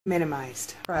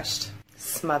minimized, crushed,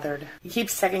 smothered. You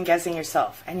keep second guessing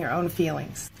yourself and your own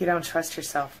feelings. You don't trust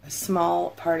yourself. A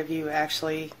small part of you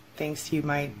actually thinks you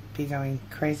might be going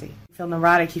crazy. You feel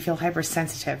neurotic, you feel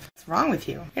hypersensitive. What's wrong with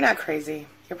you? You're not crazy.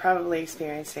 You're probably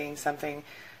experiencing something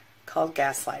called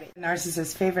gaslighting. The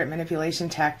narcissist's favorite manipulation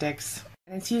tactics.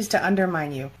 And it's used to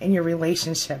undermine you in your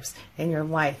relationships, in your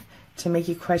life, to make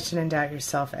you question and doubt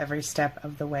yourself every step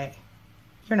of the way.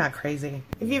 You're not crazy.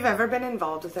 If you've ever been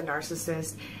involved with a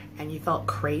narcissist and you felt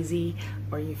crazy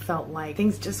or you felt like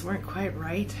things just weren't quite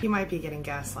right, you might be getting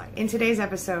gaslighted. In today's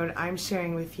episode, I'm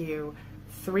sharing with you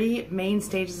 3 main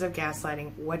stages of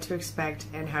gaslighting, what to expect,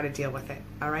 and how to deal with it.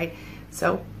 All right?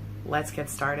 So let's get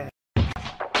started.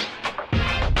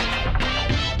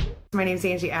 My name is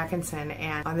Angie Atkinson,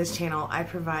 and on this channel I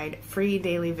provide free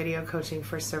daily video coaching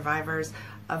for survivors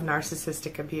of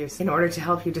narcissistic abuse in order to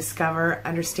help you discover,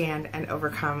 understand, and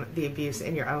overcome the abuse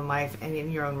in your own life and in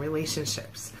your own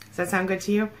relationships. Does that sound good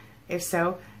to you? If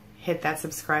so, hit that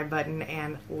subscribe button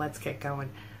and let's get going.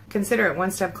 Consider it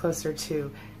one step closer to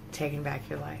taking back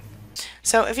your life.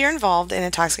 So if you're involved in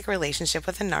a toxic relationship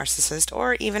with a narcissist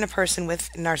or even a person with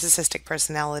narcissistic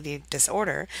personality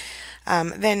disorder,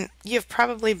 then you've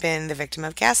probably been the victim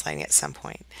of gaslighting at some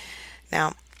point.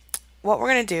 Now, what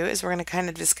we're going to do is we're going to kind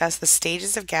of discuss the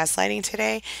stages of gaslighting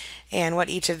today and what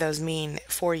each of those mean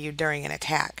for you during an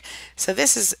attack. So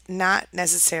this is not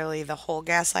necessarily the whole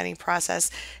gaslighting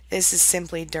process. This is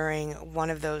simply during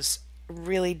one of those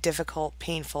really difficult,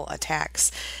 painful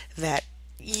attacks that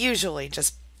usually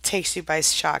just takes you by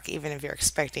shock even if you're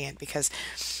expecting it, because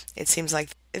it seems like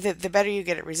the better you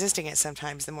get at resisting it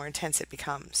sometimes, the more intense it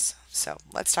becomes. So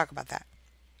let's talk about that.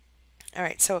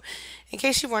 Alright, so in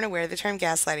case you weren't aware, the term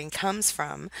gaslighting comes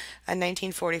from a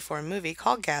 1944 movie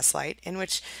called Gaslight, in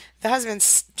which the husband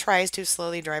tries to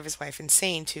slowly drive his wife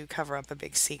insane to cover up a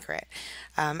big secret.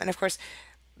 And of course,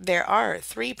 there are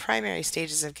 3 primary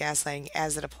stages of gaslighting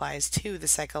as it applies to the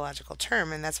psychological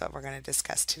term, and that's what we're going to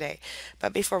discuss today.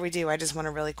 But before we do, I just want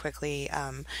to really quickly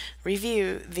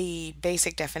review the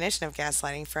basic definition of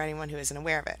gaslighting for anyone who isn't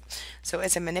aware of it. So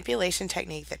it's a manipulation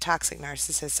technique that toxic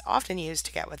narcissists often use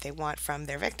to get what they want from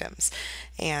their victims.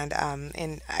 And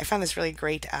I found this really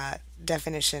great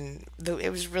definition, though it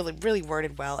was really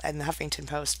worded well in the Huffington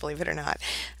Post, believe it or not.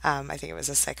 I think it was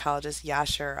a psychologist,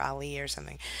 Yasser Ali or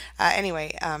something.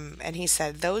 And he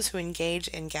said, those who engage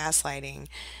in gaslighting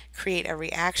create a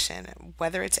reaction,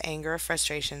 whether it's anger,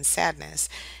 frustration, sadness,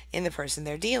 in the person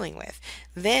they're dealing with.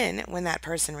 Then, when that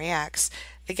person reacts,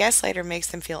 the gaslighter makes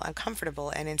them feel uncomfortable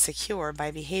and insecure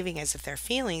by behaving as if their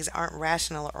feelings aren't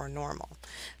rational or normal.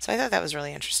 So I thought that was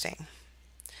really interesting.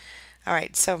 All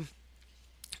right, so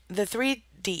the 3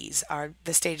 D's are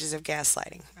the stages of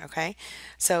gaslighting, okay?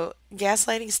 So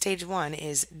gaslighting stage 1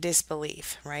 is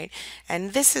disbelief, right?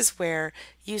 And this is where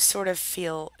you sort of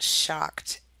feel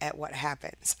shocked at what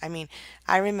happens. I mean,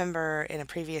 I remember in a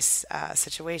previous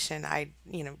situation,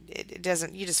 it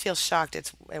doesn't, you just feel shocked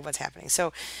at what's happening.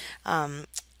 So,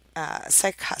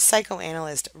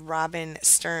 psychoanalyst Robin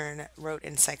Stern wrote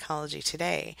in Psychology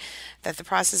Today that the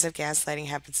process of gaslighting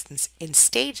happens in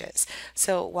stages.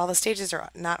 So while the stages are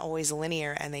not always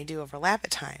linear and they do overlap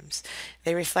at times,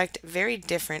 they reflect very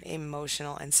different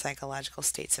emotional and psychological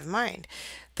states of mind.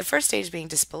 The first stage being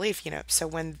disbelief, so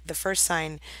when the first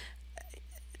sign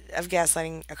of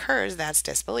gaslighting occurs, that's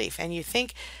disbelief. And you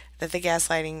think that the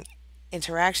gaslighting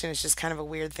interaction is just kind of a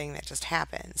weird thing that just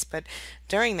happens. But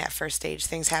during that first stage,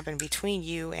 things happen between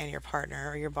you and your partner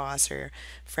or your boss or your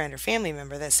friend or family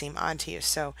member that seem odd to you.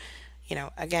 So,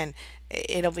 again,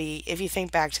 it'll be, if you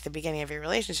think back to the beginning of your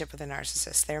relationship with a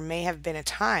narcissist, there may have been a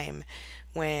time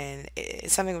when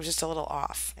something was just a little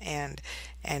off, and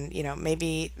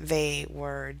maybe they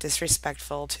were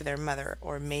disrespectful to their mother,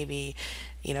 or maybe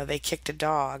they kicked a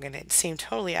dog and it seemed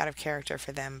totally out of character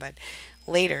for them, but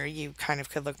later you kind of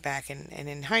could look back and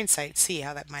in hindsight see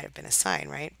how that might have been a sign,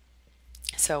 right?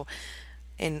 So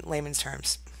in layman's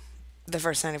terms, the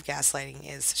first sign of gaslighting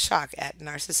is shock at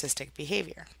narcissistic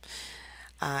behavior,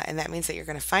 and that means that you're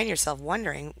going to find yourself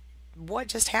wondering what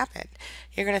just happened.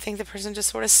 You're going to think the person just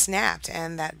sort of snapped,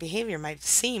 and that behavior might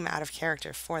seem out of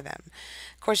character for them.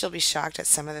 Of course, you'll be shocked at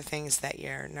some of the things that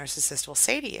your narcissist will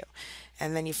say to you,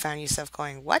 and then you find yourself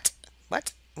going, what,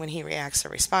 when he reacts or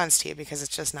responds to you, because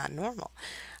it's just not normal.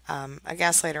 A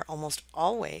gaslighter almost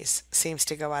always seems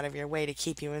to go out of your way to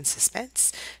keep you in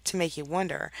suspense, to make you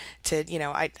wonder, to,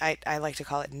 I like to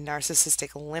call it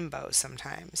narcissistic limbo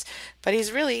sometimes. But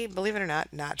he's really, believe it or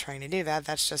not trying to do that.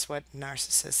 That's just what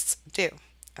narcissists do.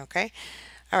 Okay?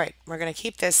 All right, we're going to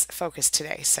keep this focused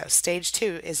today. So, stage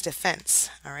 2 is defense.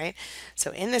 All right.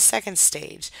 So, in the second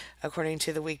stage, according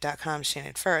to theweek.com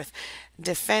Shannon Firth,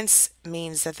 defense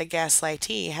means that the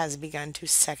gaslightee has begun to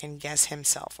second guess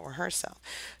himself or herself.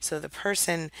 So, the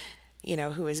person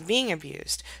who is being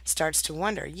abused starts to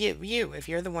wonder, if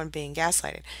you're the one being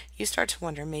gaslighted, you start to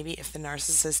wonder maybe if the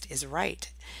narcissist is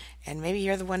right. And maybe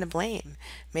you're the one to blame.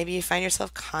 Maybe you find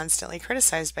yourself constantly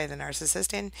criticized by the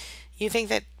narcissist and you think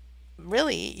that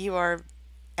really you are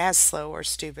as slow or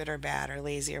stupid or bad or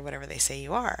lazy or whatever they say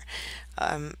you are.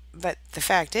 But the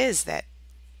fact is that,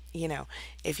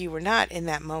 if you were not in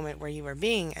that moment where you were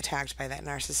being attacked by that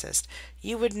narcissist,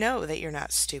 you would know that you're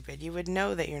not stupid. You would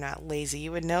know that you're not lazy.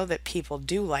 You would know that people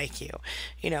do like you.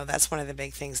 That's one of the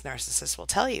big things narcissists will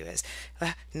tell you is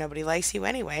nobody likes you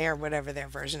anyway, or whatever their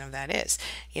version of that is.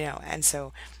 And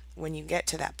so when you get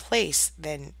to that place,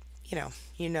 then,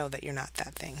 you know that you're not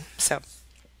that thing. So,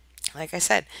 like I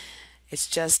said, it's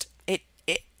just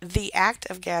the act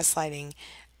of gaslighting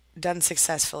done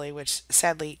successfully, which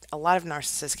sadly a lot of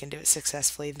narcissists can do it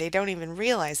successfully. They don't even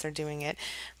realize they're doing it.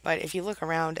 But if you look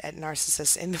around at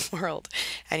narcissists in the world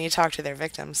and you talk to their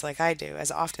victims like I do, as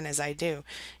often as I do,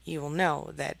 you will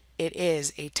know that it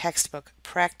is a textbook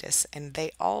practice and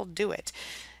they all do it.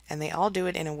 And they all do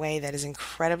it in a way that is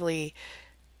incredibly,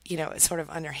 it's sort of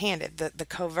underhanded. The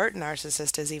covert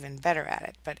narcissist is even better at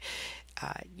it. But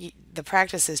the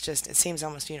practice is just, it seems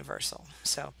almost universal.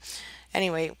 So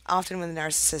anyway, often when the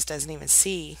narcissist doesn't even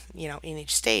see, in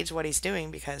each stage what he's doing,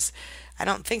 because I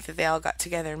don't think that they all got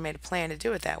together and made a plan to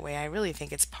do it that way. I really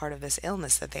think it's part of this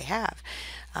illness that they have.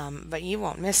 But you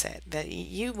won't miss it. That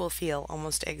you will feel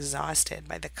almost exhausted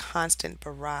by the constant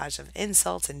barrage of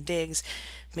insults and digs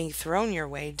being thrown your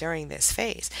way during this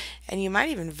phase. And you might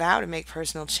even vow to make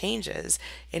personal changes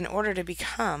in order to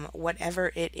become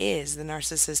whatever it is the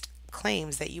narcissist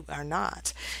claims that you are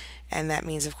not. And that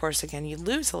means, of course, again, you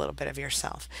lose a little bit of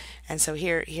yourself. And so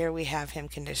here we have him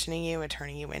conditioning you and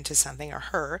turning you into something, or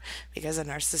her, because a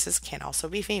narcissist can also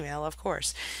be female, of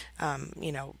course.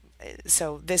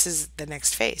 So this is the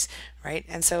next phase, right?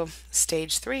 And so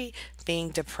stage 3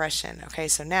 being depression. Okay,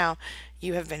 so now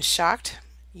you have been shocked.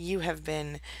 You have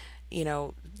been,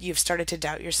 you've started to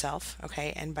doubt yourself.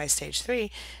 Okay, and by stage 3,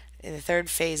 in the third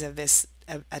phase of this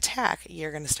attack,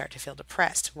 you're going to start to feel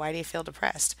depressed. Why do you feel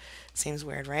depressed? Seems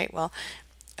weird, right? Well,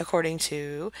 according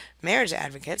to marriage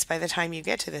advocates, by the time you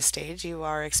get to this stage, you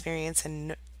are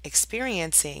experiencing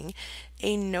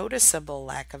a noticeable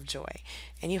lack of joy,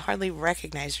 and you hardly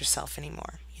recognize yourself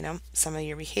anymore. Some of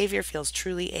your behavior feels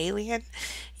truly alien.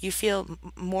 You feel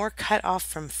more cut off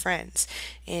from friends.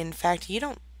 In fact, you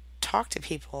don't talk to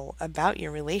people about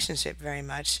your relationship very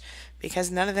much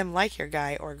because none of them like your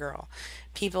guy or girl.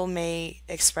 People may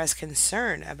express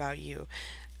concern about you.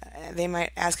 They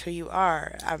might ask how you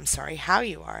are,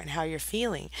 and how you're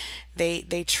feeling.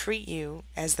 They treat you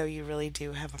as though you really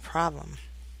do have a problem.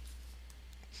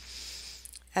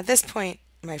 At this point,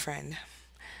 my friend,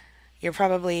 you're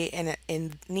probably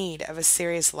in need of a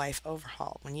serious life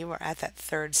overhaul when you are at that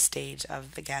third stage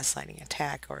of the gaslighting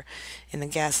attack, or in the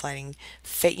gaslighting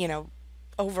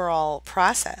overall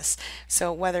process.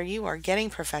 So whether you are getting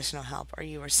professional help or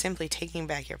you are simply taking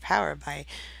back your power by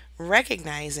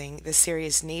recognizing the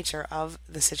serious nature of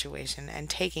the situation and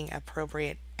taking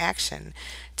appropriate action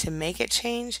to make it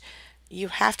change, you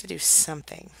have to do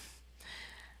something.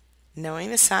 Knowing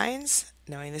the signs,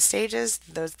 knowing the stages,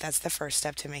 that's the first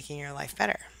step to making your life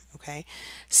better. Okay?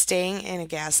 Staying in a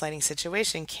gaslighting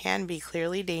situation can be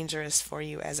clearly dangerous for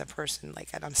you as a person, like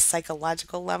on a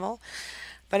psychological level.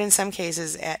 But in some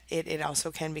cases, it also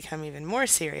can become even more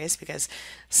serious because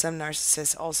some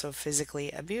narcissists also physically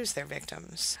abuse their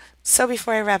victims. So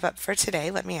before I wrap up for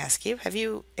today, let me ask you, have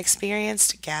you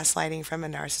experienced gaslighting from a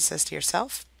narcissist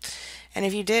yourself? And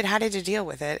if you did, how did you deal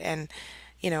with it? And,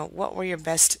 what were your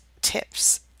best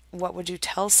tips? What would you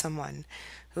tell someone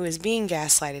who is being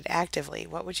gaslighted actively?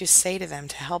 What would you say to them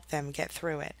to help them get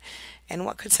through it? And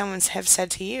what could someone have said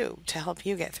to you to help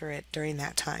you get through it during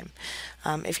that time?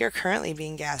 If you're currently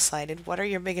being gaslighted, what are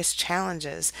your biggest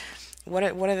challenges? What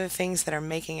are the things that are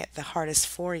making it the hardest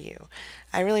for you?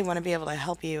 I really want to be able to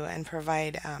help you and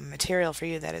provide material for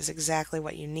you that is exactly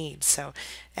what you need. So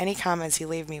any comments you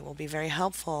leave me will be very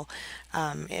helpful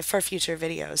for future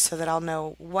videos, so that I'll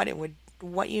know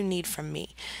what you need from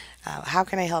me. How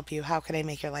can I help you? How can I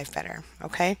make your life better?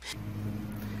 Okay?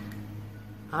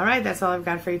 All right, that's all I've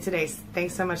got for you today.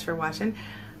 Thanks so much for watching.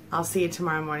 I'll see you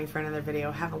tomorrow morning for another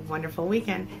video. Have a wonderful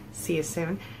weekend. See you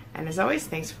soon. And as always,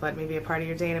 thanks for letting me be a part of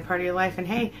your day and a part of your life. And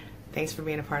hey, thanks for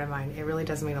being a part of mine. It really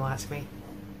does mean a lot to me.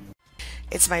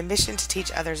 It's my mission to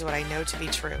teach others what I know to be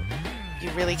true. you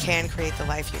really can create the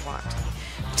life you want.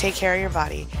 Take care of your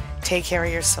body, take care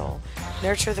of your soul,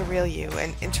 nurture the real you,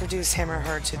 and introduce him or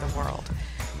her to the world.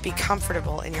 Be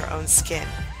comfortable in your own skin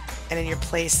and in your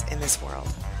place in this world.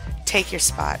 Take your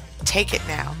spot, take it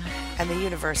now, and the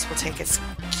universe will take its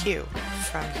cue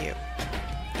from you.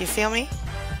 You feel me?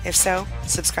 If so,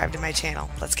 subscribe to my channel.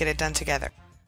 Let's get it done together.